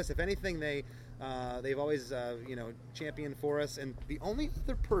to sue us. If anything, they've always championed for us. And the only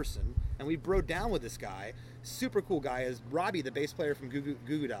other person, and we broke down with this guy, super cool guy, is Robbie, the bass player from Goo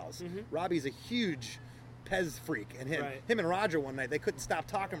Goo Dolls. Mm-hmm. Robbie's a huge Pez freak, and him and Roger one night they couldn't stop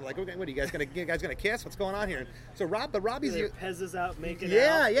talking. We're like, okay, what are you guys gonna kiss? What's going on here? So Robbie's Pez is out making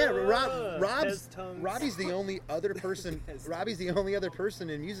Robbie's the only other person. Robbie's the only other person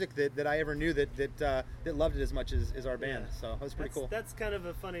in music that I ever knew that loved it as much as our band. So that was pretty cool. That's kind of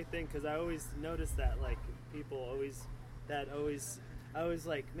a funny thing because I always notice that like people always. I was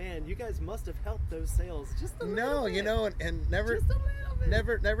like, man, you guys must have helped those sales just a little bit. And never, just a little bit.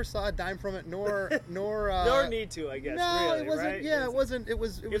 never saw a dime from it, nor need to, I guess. No, really, it wasn't. right? Yeah, it wasn't. It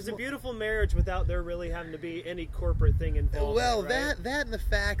was a beautiful marriage without there really having to be any corporate thing involved. Well, right? that and the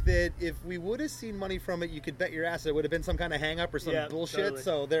fact that if we would have seen money from it, you could bet your ass there would have been some kind of hang up or some bullshit. Totally.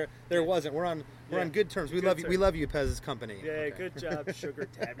 So there wasn't. We're on good terms. We love you, Pez's company. Yeah, okay. Good job, sugar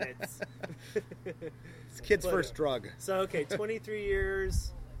tablets. It's kid's first drug. So 23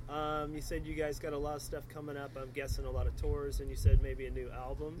 years. You said you guys got a lot of stuff coming up. I'm guessing a lot of tours, and you said maybe a new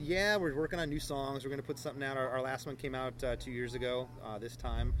album. Yeah, we're working on new songs. We're going to put something out. Our last one came out 2 years ago this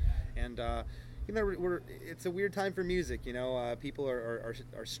time, and it's a weird time for music. People are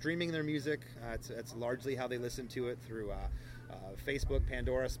streaming their music. It's largely how they listen to it through Facebook,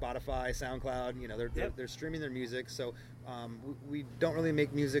 Pandora, Spotify, SoundCloud. They're streaming their music. So we don't really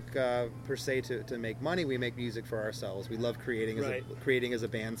make music per se to make money. We make music for ourselves. We love creating as a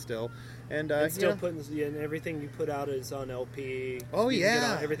band still, and still putting and everything you put out is on LP. Oh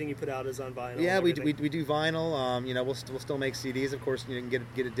yeah, everything you put out is on vinyl. Yeah, we do vinyl. We'll still make CDs. Of course, you can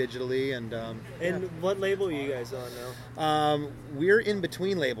get it digitally. And what label are you guys on now? We're in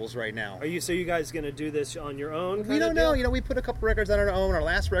between labels right now. Are you guys going to do this on your own? We don't know. We put a couple records on our own. Our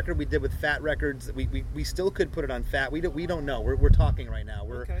last record we did with Fat Records. We still could put it on Fat. We don't know. We're talking right now.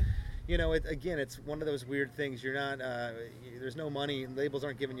 Okay. It's one of those weird things. You're not. There's no money. Labels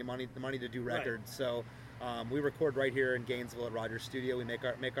aren't giving you the money to do records. Right. So we record right here in Gainesville at Rogers Studio. We make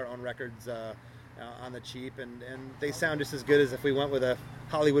our own records on the cheap, and they sound just as good as if we went with a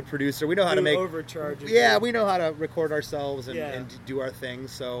Hollywood producer. We know how to make overcharge. Yeah, we know how to record ourselves and do our thing.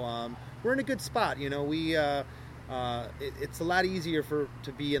 So we're in a good spot. It's a lot easier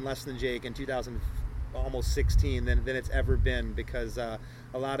to be in Less Than Jake in almost 16 than it's ever been, because a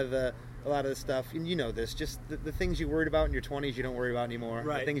lot of the stuff, and this, just the things you worried about in your 20s you don't worry about anymore.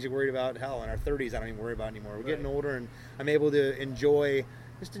 Right. The things you worried about in our 30s I don't even worry about anymore. We're getting older, and I'm able to enjoy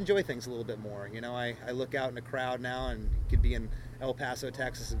just enjoy things a little bit more. You know, I look out in a crowd now and could be in El Paso,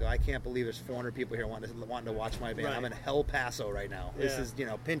 Texas, and go, I can't believe there's 400 people here wanting to watch my band. Right. I'm in El Paso right now. Yeah. This is, you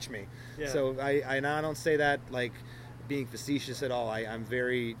know, pinch me. Yeah. So I don't say that like being facetious at all. I'm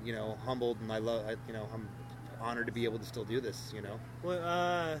very, you know, humbled, and you know, I'm honored to be able to still do this, you know.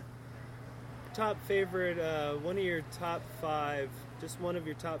 Well, top favorite, one of your top 5, just one of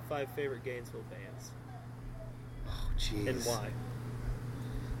your top 5 favorite Gainesville bands. Oh, jeez. And why?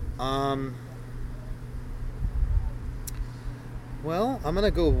 Well, I'm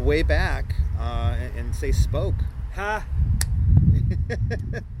gonna go way back and say Spoke. Ha!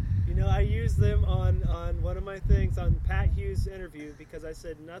 You know, I use them on one of my things on Pat Hughes' interview because I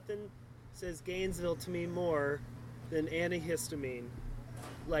said nothing says Gainesville to me more than antihistamine.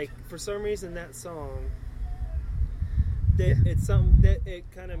 Like, for some reason, that song, it's something that it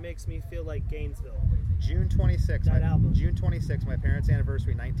kind of makes me feel like Gainesville. June 26th. That album. June 26th, my parents'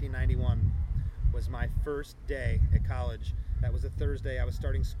 anniversary, 1991, was my first day at college. That was a Thursday. I was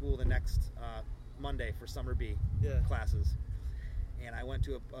starting school the next Monday for summer B classes. And I went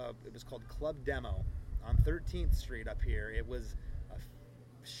to it was called Club Demo on 13th Street up here. It was a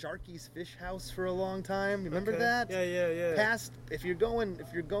Sharky's Fish House for a long time. Remember that? Yeah. Past, if you're going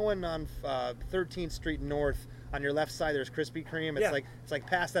on 13th Street North, on your left side there's Krispy Kreme. It's like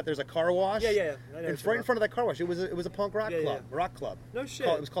past that there's a car wash. Yeah. It's right in front of that car wash. It was a punk rock club. Yeah. Rock club. No shit.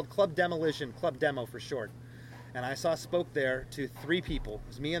 It was called Club Demolition, Club Demo for short. And I saw Spoke there to 3 people. It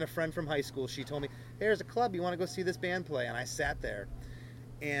was me and a friend from high school. She told me, hey, there's a club. You want to go see this band play? And I sat there.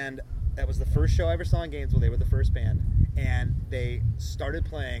 And that was the first show I ever saw in Gainesville. They were the first band. And they started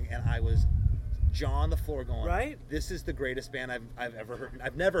playing, and I was jaw on the floor going, right? This is the greatest band I've ever heard.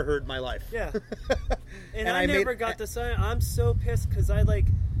 I've never heard in my life. Yeah. and I never got to sign. I'm so pissed because I like,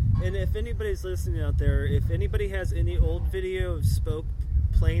 and if anybody's listening out there, if anybody has any old video of Spoke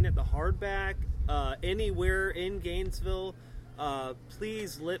playing at the Hardback, anywhere in Gainesville,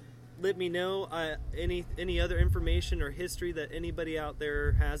 please let me know any other information or history that anybody out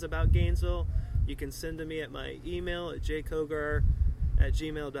there has about Gainesville. You can send to me at my email at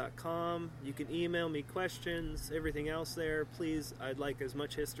jkogar@gmail.com. You can email me questions, everything else there. Please, I'd like as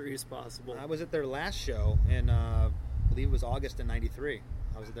much history as possible. I was at their last show in, I believe it was August in '93.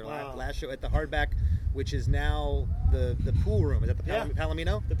 I was at their last show at the Hardback, which is now the pool room. Is that the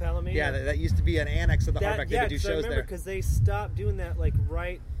Palomino? The Palomino. Yeah, that used to be an annex of the Hardback. They would do shows there. Because they stopped doing that like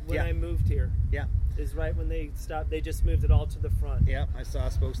right when I moved here. Yeah. Is right when they stopped. They just moved it all to the front. Yeah, I saw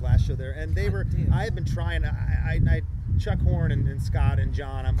Spoke's last show there, and they were. Damn. I had been trying. I Chuck Horn and Scott and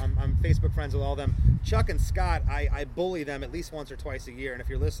John. I'm Facebook friends with all of them. Chuck and Scott, I bully them at least once or twice a year. And if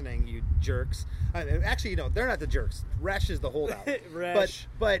you're listening, you jerks. Actually, they're not the jerks. Resh is the holdout. Resh.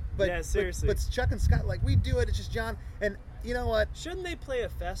 But yeah, seriously. But Chuck and Scott, like, we do it. It's just John. And you know what? Shouldn't they play a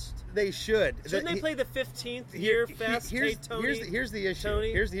fest? They should. Shouldn't they play the 15th year fest? Here's the issue.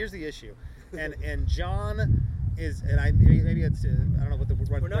 Tony? Here's the issue. And John is, and maybe it's I don't know what the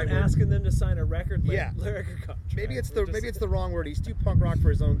word. We're not asking them to sign a record contract. Maybe it's the wrong word. He's too punk rock for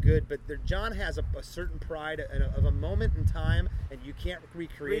his own good. But John has a certain pride of a moment in time, and you can't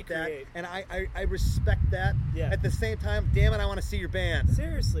recreate that. And I respect that. Yeah. At the same time, damn it, I want to see your band.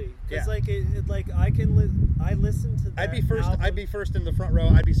 Seriously, because I listen to that. I'd be first in the front row.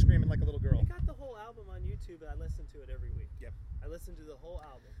 I'd be screaming like a little girl. I got the whole album on YouTube, and I listen to it every week. Yep. I listen to the whole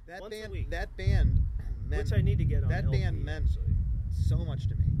album once a week. That band meant, which I need to get on. That LP, band meant so much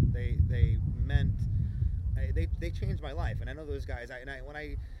to me. They changed my life, and I know those guys. When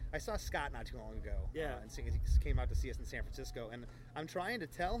I saw Scott not too long ago. Yeah. And he came out to see us in San Francisco, and I'm trying to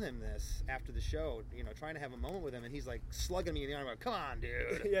tell him this after the show. Trying to have a moment with him, and he's like slugging me in the arm. Like, come on,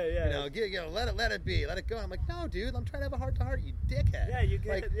 dude. Yeah. Let it be, let it go. I'm like, no, dude. I'm trying to have a heart to heart. You dickhead. Yeah, you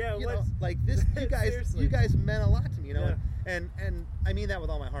get it. Yeah. Like this. You guys meant a lot to me. Yeah. And I mean that with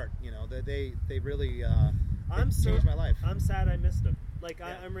all my heart. They really changed my life. I'm sad I missed them.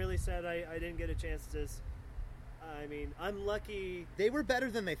 I'm really sad I didn't get a chance to. I mean, I'm lucky. They were better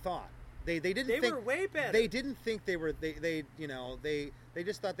than they thought. They were way better. They didn't think they were. They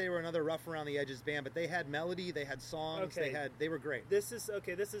just thought they were another rough around the edges band. But they had melody. They had songs. Okay. They were great. This is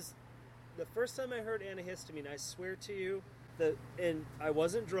the first time I heard Antihistamine. I swear to you, and I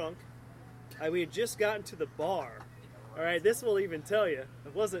wasn't drunk. We had just gotten to the bar. All right, this will even tell you.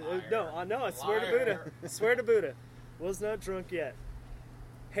 It wasn't. No, I swear to Buddha. I swear to Buddha. Was not drunk yet.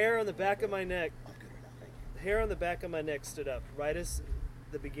 Hair on the back of my neck. Hair on the back of my neck stood up right as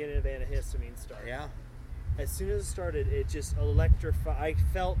the beginning of Antihistamine started. Yeah. As soon as it started, it just electrified. I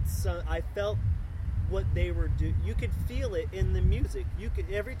felt what they were doing. You could feel it in the music.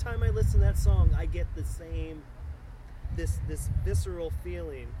 Every time I listen to that song, I get the same this visceral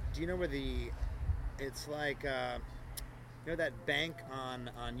feeling. Do you know where it's like, that bank on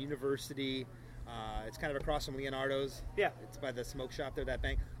University? It's kind of across from Leonardo's. Yeah. It's by the smoke shop there, that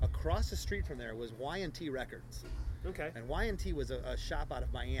bank. Across the street from there was Y&T Records. Okay. And Y&T was a shop out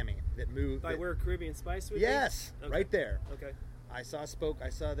of Miami that moved. By where Caribbean Spice would be? Yes, Okay. right there. Okay. I saw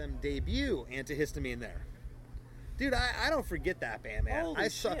them debut Antihistamine there. Dude, I don't forget that band, man. Holy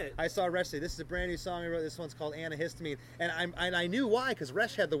shit. I saw Resh say, this is a brand new song he wrote. This one's called Antihistamine. And I knew why, because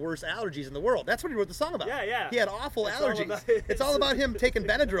Resh had the worst allergies in the world. That's what he wrote the song about. Yeah. He had awful That's allergies. It's all about him taking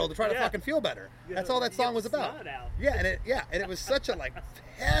Benadryl to try to fucking feel better. That's all that song was about. Yeah, and it was such a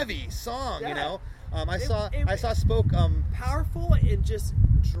heavy song, you know. I saw Spoke powerful and just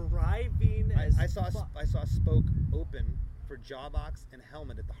driving. I saw Spoke open for Jawbox and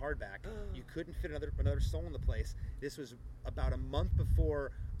Helmet at the Hardback. You couldn't fit another soul in the place. This was about a month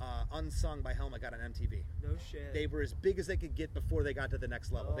before Unsung by Helmet got on MTV. No shit. They were as big as they could get before they got to the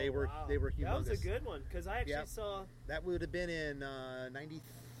next level. They were humongous. That was a good one because I actually saw. That would have been in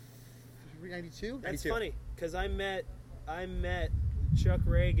 93, 92? That's funny because I met Chuck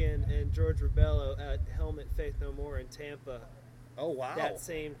Reagan and George Rebello at Helmet Faith No More in Tampa. Oh, wow. That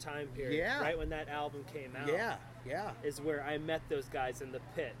same time period. Yeah. Right when that album came out. Yeah. Is where I met those guys in the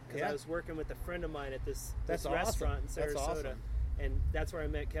pit. Because I was working with a friend of mine at this restaurant in Sarasota. That's awesome. And that's where I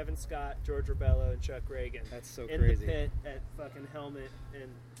met Kevin Scott, George Rebello, and Chuck Reagan. That's so in crazy. In the pit at fucking Helmet and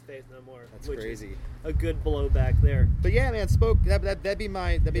Faith No More. That's which crazy. Is a good blowback there. But yeah, man, Spoke. That'd be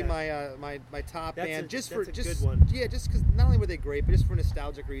my top band. That's a good one. Yeah, just because not only were they great, but just for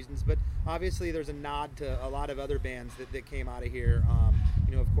nostalgic reasons. But obviously, there's a nod to a lot of other bands that came out of here.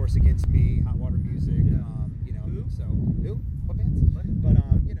 Of course, Against Me, Hot Water Music. Yeah. Who? So who? What bands? What? But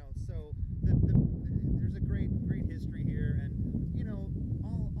so there's a great history here, and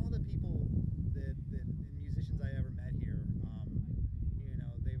all the people that and musicians I ever met here.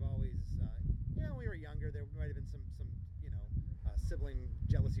 They've always when we were younger, there might have been some sibling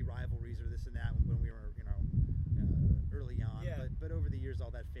jealousy, rivalries, or this and that when we were early on. Yeah. But over the years,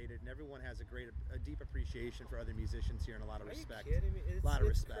 all that faded, and everyone has a deep appreciation for other musicians here and a lot of respect. Are you kidding me? A lot of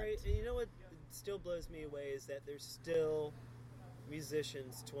respect. Crazy. You know what still blows me away is that there's still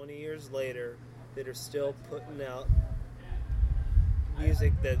musicians 20 years later that are still putting out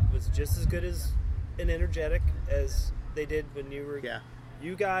music that was just as good as and energetic as they did when you were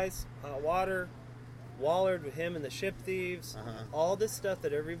you guys, Hot Water, Wallard with him and the Ship Thieves, all this stuff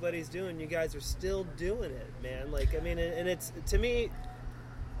that everybody's doing, you guys are still doing it, man. And it's, to me,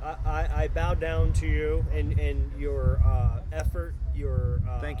 I bow down to you and your effort, your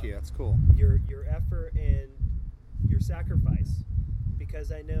thank you. That's cool. Your effort and your sacrifice,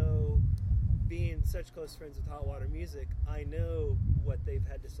 because I know, being such close friends with Hot Water Music, I know what they've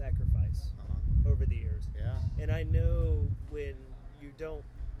had to sacrifice over the years. Yeah. And I know when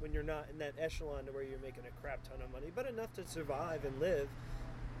you're not in that echelon to where you're making a crap ton of money, but enough to survive and live,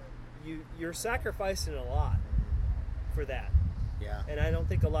 you're sacrificing a lot for that. Yeah. And I don't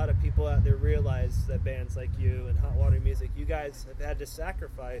think a lot of people out there realize that bands like you and Hot Water Music, you guys have had to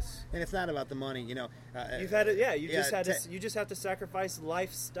sacrifice. And it's not about the money, You've had to, you just have to sacrifice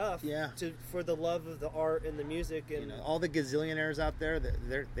life stuff. For the love of the art and the music and all the gazillionaires out there,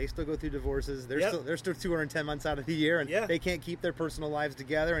 they still go through divorces. They're still 210 months out of the year, and they can't keep their personal lives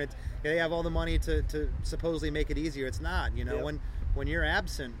together. And they have all the money to supposedly make it easier. It's not. When you're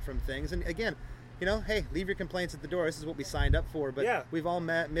absent from things, and again. Hey, leave your complaints at the door. This is what we signed up for. But we've all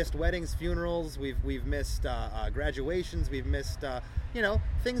missed weddings, funerals. We've missed graduations. We've missed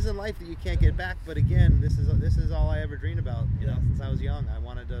things in life that you can't get back. But again, this is all I ever dreamed about. Since I was young, I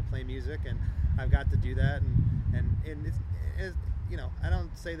wanted to play music, and I've got to do that. And it's I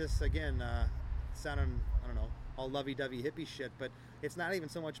don't say this again, sounding all lovey-dovey hippie shit, but it's not even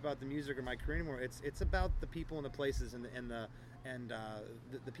so much about the music or my career anymore. It's about the people and the places and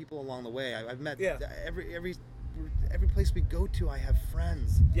the people along the way. I've met every place we go to. I have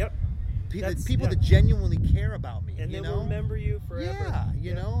friends. Yep. People that genuinely care about me, and they will remember you forever.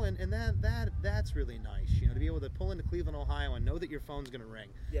 And that's really nice. To be able to pull into Cleveland, Ohio, and know that your phone's going to ring,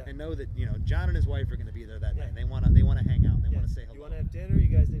 and know that John and his wife are going to be there that night. And they want to hang out. They want to say hello. You want to have dinner. You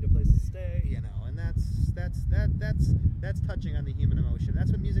guys need a place to stay. And that's touching on the human emotion.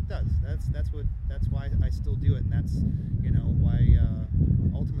 That's what music does. That's why I still do it, and that's why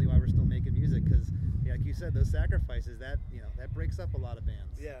ultimately why we're still making music, because like you said, those sacrifices that breaks up a lot of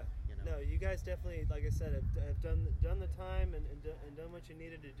bands. No, you guys definitely, like I said, have done the time and done what you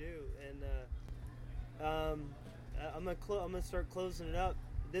needed to do. And I'm gonna start closing it up.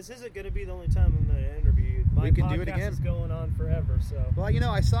 this isn't going to be the only time I'm going to interview you. We can do it again. Is going on forever. So. Well,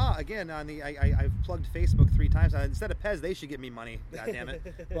 I saw again on the I've plugged Facebook 3 times. Instead of Pez, they should give me money. God damn it!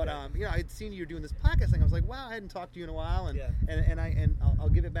 But I'd seen you doing this podcast thing. I was like, wow, I hadn't talked to you in a while, and I'll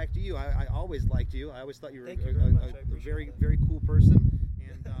give it back to you. I always liked you. I always thought you were a very very cool person,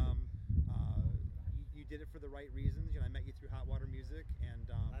 and you did it for the right reasons. I met you through Hot Water Music, and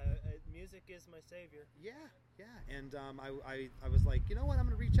music is my savior. Yeah. And I was like, you know what? I'm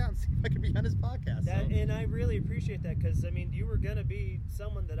going to reach out and see if I can be on his podcast. And I really appreciate that because, you were going to be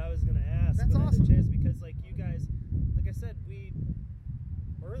someone that I was going to ask. That's awesome. I had a chance because, you guys, like I said,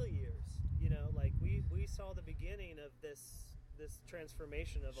 early years, we saw the beginning of this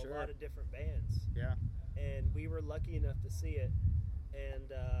transformation of a lot of different bands. Yeah. And we were lucky enough to see it.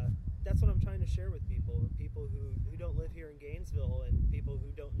 And that's what I'm trying to share with people who don't live here in Gainesville and people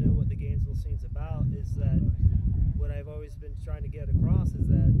who don't know what the Gainesville scene's about is that what I've always been trying to get across is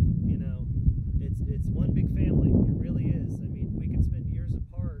that, it's one big family. It really is. We could spend years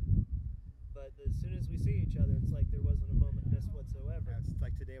apart, but as soon as we see each other, it's like there wasn't a moment missed whatsoever. Yeah, it's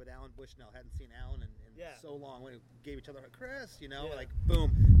like today with Alan Bushnell. Hadn't seen Alan in so long. When we gave each other a Chris,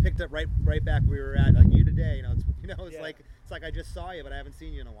 boom, picked up right back where we were at. Like you today, it's like I just saw you, but I haven't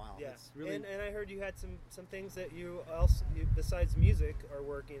seen you in a while. Yeah, it's really... and I heard you had some things that you besides music are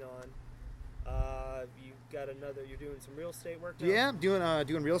working on. You're doing some real estate work now? Yeah, I'm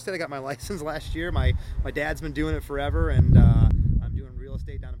doing real estate. I got my license last year. My dad's been doing it forever, and I'm doing real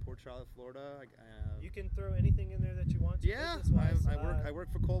estate down in Port Charlotte, Florida. You can throw anything in there that you want to. Yeah, I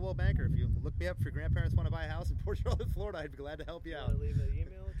work for Coldwell Banker. If you look me up, if your grandparents want to buy a house in Port Charlotte, Florida, I'd be glad to help you out. Want to leave an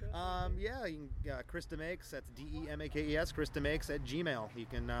email address? Yeah, you can, Chris Demakes, that's Demakes, Chris Demakes at Gmail. You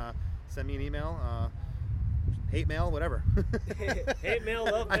can send me an email. Hate mail, whatever. Hate mail,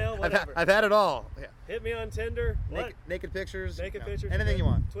 love mail, whatever. I've had it all. Yeah. Hit me on Tinder. Naked pictures. Pictures. Anything you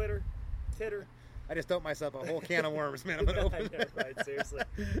want. Twitter. Titter. I just dumped myself a whole can of worms, man. I'm gonna open. I know, right? Seriously.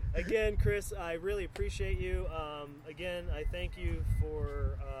 Again, Chris, I really appreciate you. Again, I thank you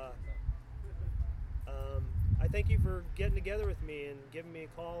for. I thank you for getting together with me and giving me a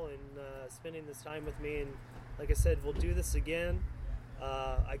call and spending this time with me. And like I said, we'll do this again.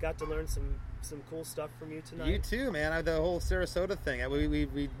 I got to learn some cool stuff from you tonight. You too, man. The whole Sarasota thing.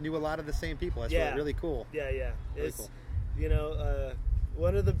 We knew a lot of the same people. That's really cool. Yeah. Really cool.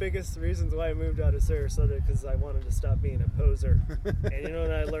 One of the biggest reasons why I moved out of Sarasota because I wanted to stop being a poser. And you know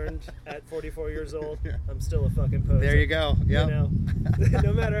what I learned at 44 years old? I'm still a fucking poser. There you go. Yeah.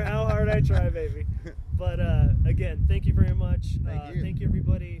 No matter how hard I try, baby. But again, thank you very much. Thank you. Thank you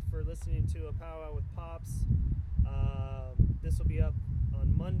everybody for listening to A Powwow with Pops. This will be up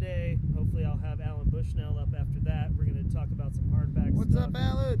on Monday. Hopefully I'll have Alan Bushnell up after that. We're going to talk about some hardback What's stuff. up,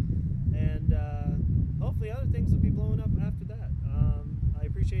 Alan? And hopefully other things will be blowing up after that. I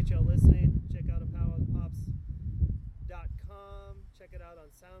appreciate y'all listening. Check out apowwowpops.com. Check it out on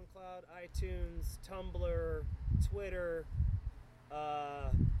SoundCloud, iTunes, Tumblr, Twitter,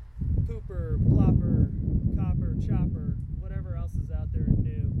 Pooper, Plopper, Copper, Chopper.